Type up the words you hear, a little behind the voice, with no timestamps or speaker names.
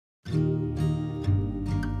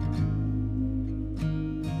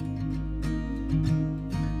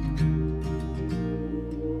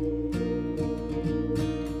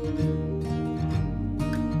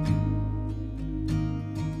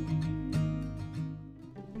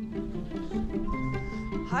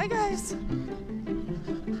Hi, guys.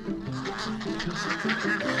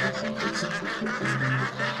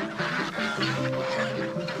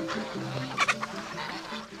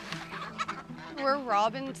 We're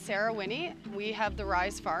Rob and Sarah Winney. We have the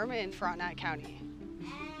Rise Farm in Frontenac County.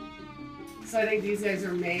 So I think these guys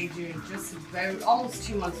are May, June, just about almost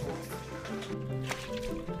 2 months old.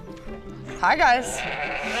 Hi, guys.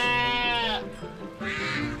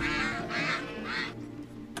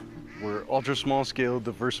 We're ultra small scale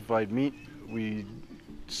diversified meat. We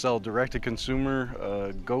sell direct to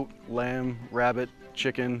consumer, goat, lamb, rabbit,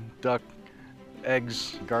 chicken, duck,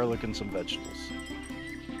 eggs, garlic, and some vegetables.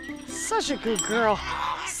 Such a good girl.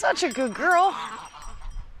 Such a good girl.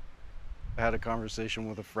 I had a conversation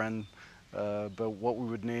with a friend about what we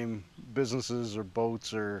would name businesses or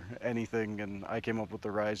boats or anything, and I came up with the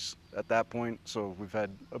Rise at that point. So we've had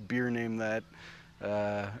a beer named that,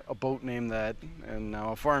 a boat named that, and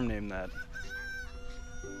now a farm named that.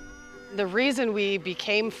 The reason we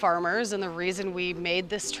became farmers and the reason we made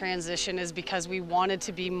this transition is because we wanted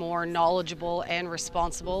to be more knowledgeable and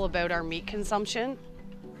responsible about our meat consumption.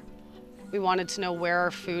 We wanted to know where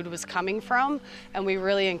our food was coming from, and we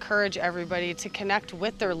really encourage everybody to connect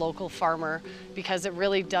with their local farmer because it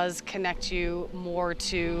really does connect you more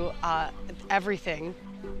to everything.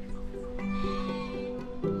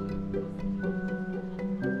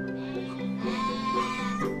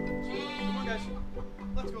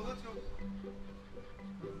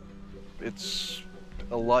 It's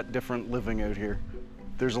a lot different living out here.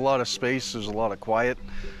 There's a lot of space, there's a lot of quiet.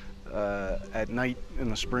 At night in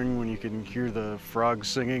the spring when you can hear the frogs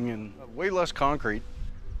singing, and way less concrete.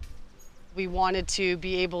 We wanted to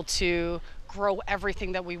be able to grow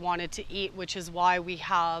everything that we wanted to eat, which is why we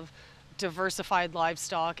have diversified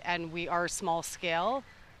livestock and we are small scale.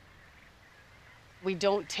 We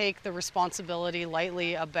don't take the responsibility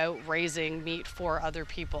lightly about raising meat for other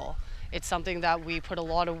people. It's something that we put a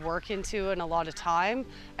lot of work into and a lot of time,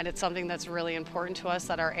 and it's something that's really important to us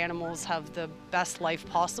that our animals have the best life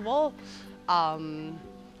possible. And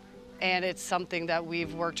it's something that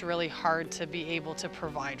we've worked really hard to be able to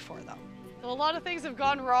provide for them. So a lot of things have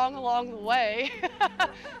gone wrong along the way.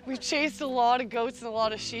 We've chased a lot of goats and a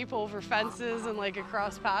lot of sheep over fences and like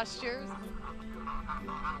across pastures.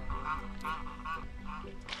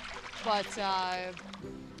 But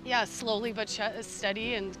yeah, slowly but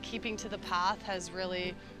steady and keeping to the path has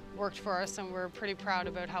really worked for us, and we're pretty proud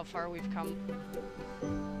about how far we've come.